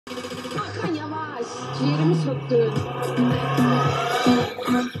지름 섰든.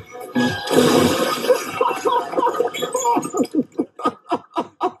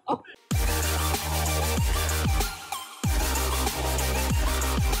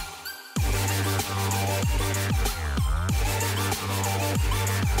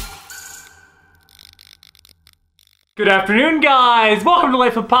 Good afternoon, guys! Welcome to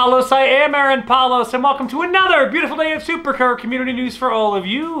Life of Palos. I am Aaron Palos, and welcome to another beautiful day of supercar community news for all of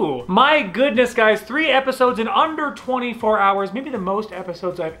you. My goodness, guys, 3 episodes in under 24 hours, maybe the most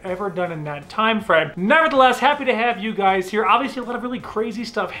episodes I've ever done in that time frame. Nevertheless, happy to have you guys here. Obviously, a lot of really crazy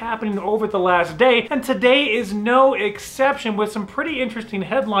stuff happening over the last day, and today is no exception with some pretty interesting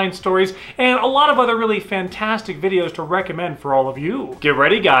headline stories and a lot of other really fantastic videos to recommend for all of you. Get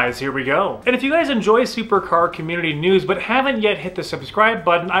ready, guys, here we go. And if you guys enjoy supercar community news but haven't yet hit the subscribe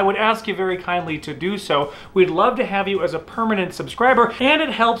button, I would ask you very kindly to do so. We'd love to have you as a permanent subscriber, and it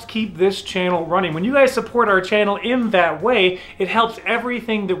helps keep this channel running. When you guys support our channel in that way, it helps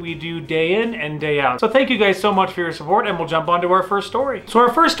everything that we do day in and day out. So thank you guys so much for your support, and we'll jump on to our first story. So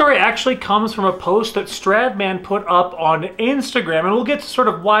our first story actually comes from a post that Stradman put up on Instagram, and we'll get to sort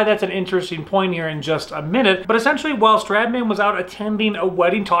of why that's an interesting point here in just a minute. But essentially, while Stradman was out attending a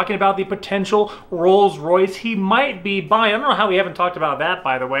wedding talking about the potential Rolls Royce he might be buying. I don't know how we haven't talked about that,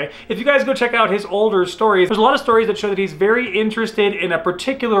 by the way. If you guys go check out his older stories, there's a lot of stories that show that he's very interested in a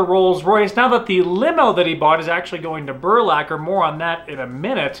particular Rolls Royce now that the limo that he bought is actually going to Burlacher. More on that in a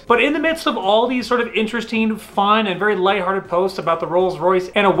minute. But in the midst of all these sort of interesting, fun, and very lighthearted posts about the Rolls Royce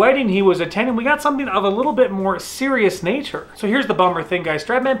and a wedding he was attending, we got something of a little bit more serious nature. So here's the bummer thing, guys.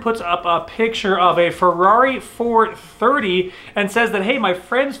 Stradman puts up a picture of a Ferrari 430 and says that, hey, my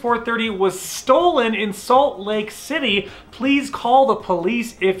friend's 430 was stolen in Salt Lake City. Please call the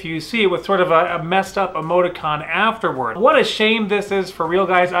police if you see it, with sort of a messed up emoticon afterward. What a shame this is for real,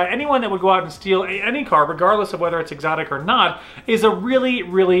 guys. Anyone that would go out and steal any car, regardless of whether it's exotic or not, is a really,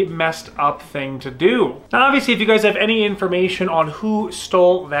 really messed up thing to do. Now, obviously, if you guys have any information on who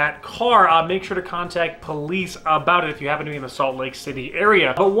stole that car, make sure to contact police about it if you happen to be in the Salt Lake City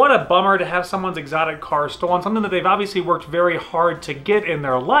area. But what a bummer to have someone's exotic car stolen, something that they've obviously worked very hard to get in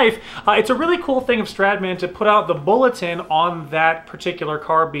their life. It's a really cool thing of Stradman to put out the bulletin on that particular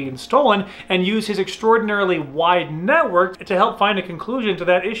car being stolen and use his extraordinarily wide network to help find a conclusion to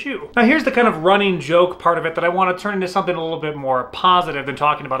that issue. Now, here's the kind of running joke part of it that I want to turn into something a little bit more positive than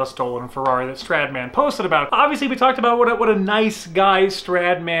talking about a stolen Ferrari that Stradman posted about. Obviously, we talked about what a nice guy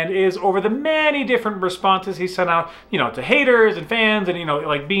Stradman is over the many different responses he sent out, you know, to haters and fans, and, you know,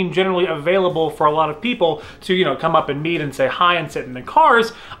 like being generally available for a lot of people to, you know, come up and meet and say hi and sit in the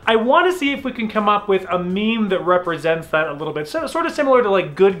cars. I want to see if we can come up with a meme that represents that a little bit. So, sort of similar to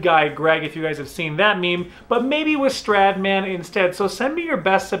like Good Guy Greg, if you guys have seen that meme, but maybe with Stradman instead. So send me your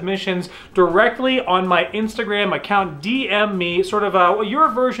best submissions directly on my Instagram account. DM me sort of your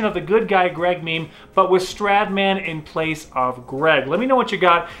version of the Good Guy Greg meme, but with Stradman in place of Greg. Let me know what you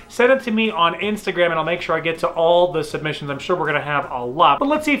got. Send it to me on Instagram, and I'll make sure I get to all the submissions. I'm sure we're going to have a lot, but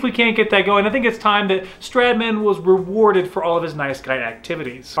let's see if we can't get that going. I think it's time that Stradman was rewarded for all of his nice guy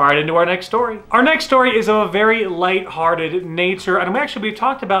activities. All right, into our next story. Our next story is of a very light-hearted nature, and we've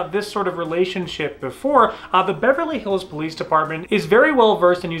talked about this sort of relationship before. The Beverly Hills Police Department is very well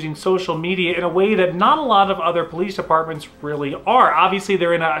versed in using social media in a way that not a lot of other police departments really are. Obviously,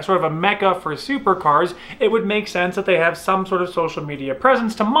 they're in a sort of a mecca for supercars. It would make sense that they have some sort of social media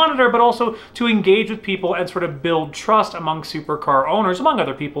presence to monitor, but also to engage with people and sort of build trust among supercar owners, among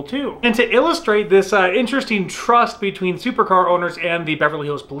other people too. And to illustrate this interesting trust between supercar owners and the Beverly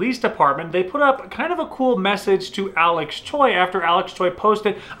Hills Police Department, they put up kind of a cool message to Alex Choi after Alex Choi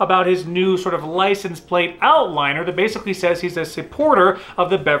posted about his new sort of license plate outliner that basically says he's a supporter of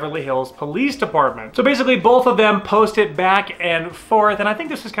the Beverly Hills Police Department. So basically both of them posted back and forth, and I think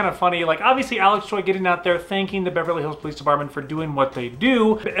this is kind of funny. Like, obviously Alex Choi getting out there thanking the Beverly Hills Police Department for doing what they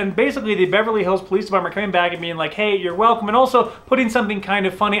do, and basically the Beverly Hills Police Department coming back and being like, hey, you're welcome, and also putting something kind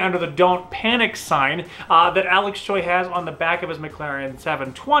of funny under the don't panic sign that Alex Choi has on the back of his McLaren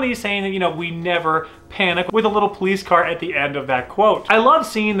 720, saying that, you know, we never panic, with a little police car at the end of that quote. I love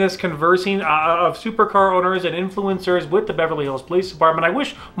seeing this conversing of supercar owners and influencers with the Beverly Hills Police Department. I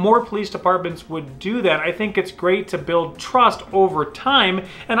wish more police departments would do that. I think it's great to build trust over time,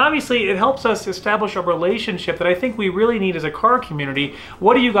 and obviously it helps us establish a relationship that I think we really need as a car community.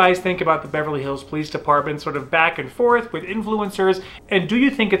 What do you guys think about the Beverly Hills Police Department sort of back and forth with influencers, and do you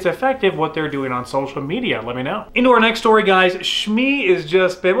think it's effective what they're doing on social media? Let me know. Into our next story, guys. Shmee is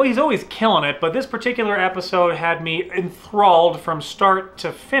just, well, he's always killing it, but this particular particular episode had me enthralled from start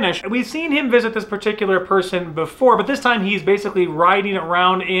to finish. We've seen him visit this particular person before, but this time he's basically riding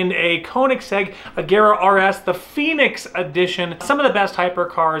around in a Koenigsegg Agera RS, the Phoenix edition, some of the best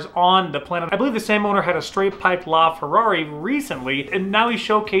hypercars on the planet. I believe the same owner had a straight-piped LaFerrari recently, and now he's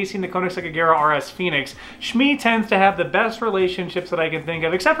showcasing the Koenigsegg Agera RS Phoenix. Shmee tends to have the best relationships that I can think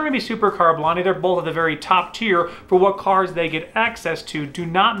of, except for maybe Supercar Blondie. They're both at the very top tier for what cars they get access to. Do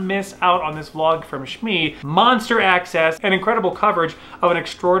not miss out on this vlog from Shmee. Monster access and incredible coverage of an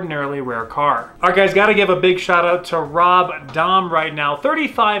extraordinarily rare car. All right, guys, got to give a big shout out to Rob Dahm right now.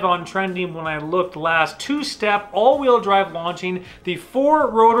 35 on trending when I looked last. Two-step, all-wheel drive launching the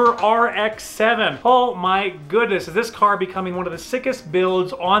four-rotor RX-7. Oh my goodness, is this car becoming one of the sickest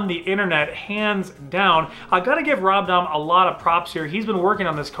builds on the internet, hands down. I got to give Rob Dahm a lot of props here. He's been working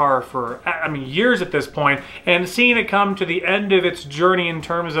on this car for, I mean, years at this point, and seeing it come to the end of its journey in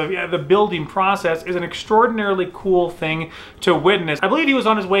terms of the building process is an extraordinarily cool thing to witness. I believe he was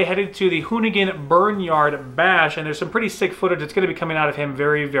on his way headed to the Hoonigan Burnyard Bash, and there's some pretty sick footage that's going to be coming out of him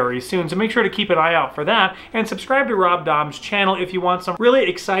very, very soon, so make sure to keep an eye out for that, and subscribe to Rob Dahm's channel if you want some really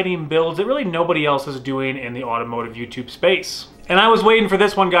exciting builds that really nobody else is doing in the automotive YouTube space. And I was waiting for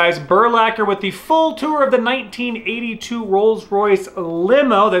this one, guys. Burlacher with the full tour of the 1982 Rolls-Royce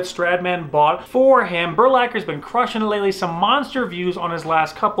limo that Stradman bought for him. Burlacher's been crushing it lately. Some monster views on his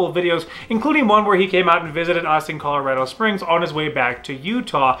last couple of videos, including one where he came out and visited us in Colorado Springs on his way back to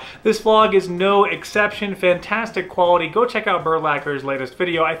Utah. This vlog is no exception. Fantastic quality. Go check out Burlacher's latest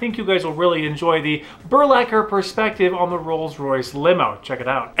video. I think you guys will really enjoy the Burlacher perspective on the Rolls-Royce limo. Check it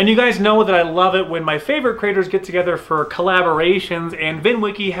out. And you guys know that I love it when my favorite creators get together for collaboration. And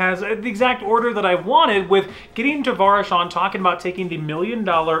Vinwiki has the exact order that I wanted, with getting Tavares on talking about taking the $1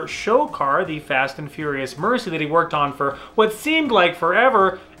 million show car, the Fast and Furious Mercy that he worked on for what seemed like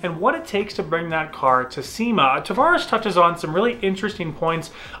forever, and what it takes to bring that car to SEMA. Tavares touches on some really interesting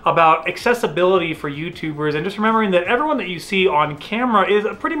points about accessibility for YouTubers, and just remembering that everyone that you see on camera is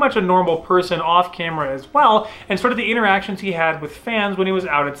pretty much a normal person off camera as well, and sort of the interactions he had with fans when he was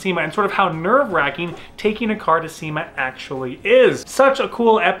out at SEMA, and sort of how nerve-wracking taking a car to SEMA actually is. Such a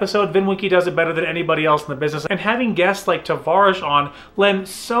cool episode. Vinwiki does it better than anybody else in the business, and having guests like Tavares on lend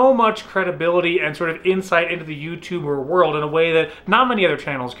so much credibility and sort of insight into the YouTuber world in a way that not many other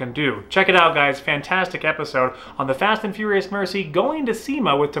channels can do. Check it out, guys. Fantastic episode on the Fast and Furious Mercy going to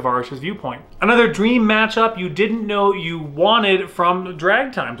SEMA with Tavares' viewpoint. Another dream matchup you didn't know you wanted from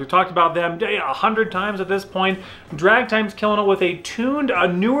Dragtimes. We talked about them 100 times at this point. Dragtimes killing it with a tuned, a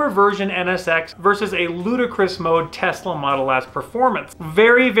newer version NSX versus a ludicrous mode Tesla Model S performance.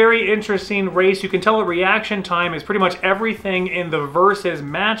 Very, very interesting race. You can tell the reaction time is pretty much everything in the versus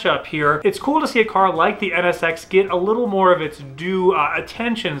matchup here. It's cool to see a car like the NSX get a little more of its due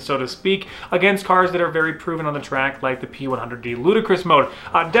attention, so to speak, against cars that are very proven on the track like the P100D ludicrous mode.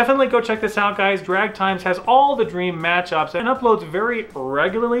 Definitely go check this out, guys. Dragtimes has all the dream matchups and uploads very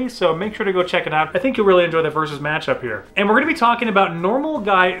regularly, so make sure to go check it out. I think you'll really enjoy the versus matchup here. And we're going to be talking about normal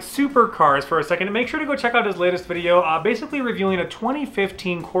Guy Supercars for a second, and make sure to go check out his latest video, basically reviewing a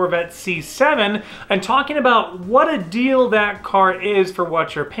 2015 Corvette C7 and talking about what a deal that car is for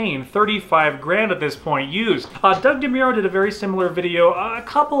what you're paying. 35 grand at this point used. Doug DeMuro did a very similar video a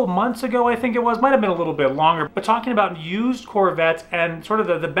couple months ago, I think it was, might have been a little bit longer, but talking about used Corvettes and sort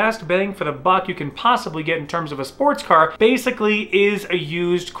of the best bang for the buck you can possibly get in terms of a sports car basically is a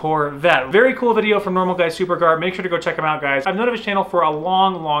used Corvette. Very cool video from Normal Guy Supercar. Make sure to go check him out, guys. I've known of his channel for a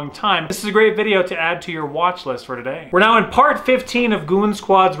long, long time. This is a great video to add to your watch list for today. We're now in part 15 of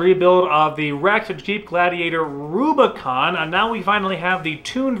Goonzquad's rebuild of the wrecked Jeep Gladiator Rubicon, and now we finally have the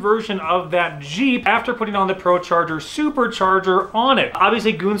tuned version of that Jeep after putting on the ProCharger supercharger on it.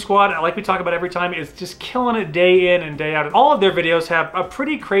 Obviously, Goonzquad, like we talk about every time, is just killing it day in and day out. And all of their videos have a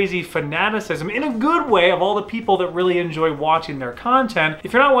pretty crazy fanaticism, in a good way, of all the people that really enjoy watching their content.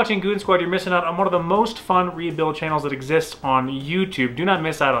 If you're not watching Goonzquad, you're missing out on one of the most fun rebuild channels that exists on YouTube. Do not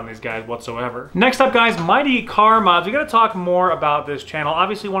miss out on these guys whatsoever. Next up, guys, Mighty Car Mods. We gotta talk more about this channel.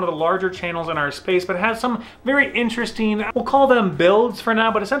 Obviously, one of the larger channels in our space, but it has some very interesting, we'll call them builds for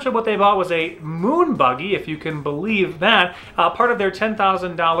now, but essentially what they bought was a moon buggy, if you can believe that, part of their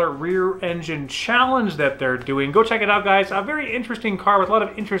 $10,000 rear engine challenge that they're doing. Go check it out, guys. A very interesting car with a lot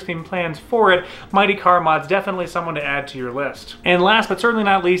of interesting plans for it. Mighty Car Mods, definitely someone to add to your list. And last but certainly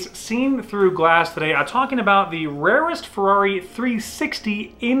not least, seen through glass today, talking about the rarest Ferrari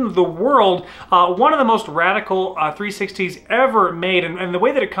 360 in the world. One of the most radical 360s ever made, and the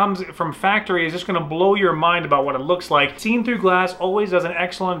way that it comes from factory is just going to blow your mind about what it looks like. Seen Through Glass always does an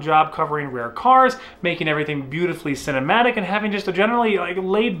excellent job covering rare cars, making everything beautifully cinematic, and having just a generally really like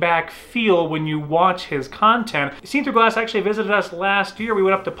laid back feel when you watch his content. Seen Through Glass actually visited us last year. We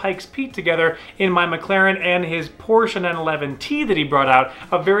went up to Pikes Peak together in my McLaren and his Porsche 911T that he brought out.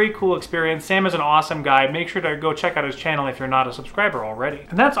 A very cool experience. Sam is an awesome guy. Make sure to go check out his channel if you're not a subscriber already.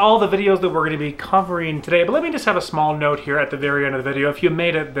 And that's all the videos that we're going to be covering today. But let me just have a small note here at the very end of the video. If you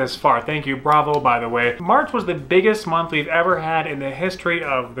made it this far, thank you. Bravo, by the way. March was the biggest month we've ever had in the history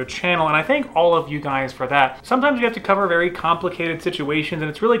of the channel, and I thank all of you guys for that. Sometimes we have to cover very complicated situations, and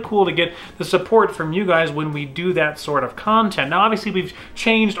it's really cool to get the support from you guys when we do that sort of content. Now, obviously, we've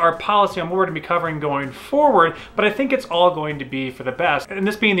changed our policy on what we're going to be covering going forward, but I think it's all going to be for the best. And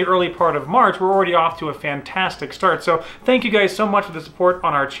this being the early part of March, we're already off to a fantastic start. So thank you guys so much for the support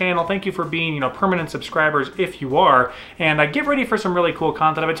on our channel. Thank you for being, permanent subscribers if you are. And get ready for some really cool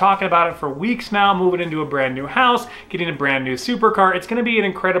content. I've been talking about it for weeks now, moving into a brand new house, getting a brand new supercar. It's going to be an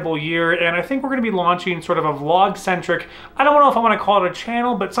incredible year, and I think we're going to be launching sort of a vlog-centric, I don't know if I want to call it a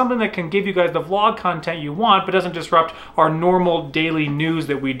channel, but something that can give you guys the vlog content you want, but doesn't disrupt our normal daily news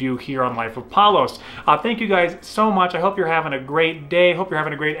that we do here on Life of Palos. Thank you guys so much. I hope you're having a great day. Hope you're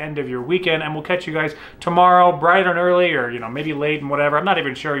having a great end of your weekend, and we'll catch you guys tomorrow, bright and early, or maybe late and whatever. I'm not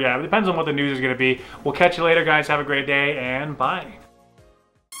even sure yet. It depends on what the news is going to be. We'll catch you later, guys. Have a great day, and bye.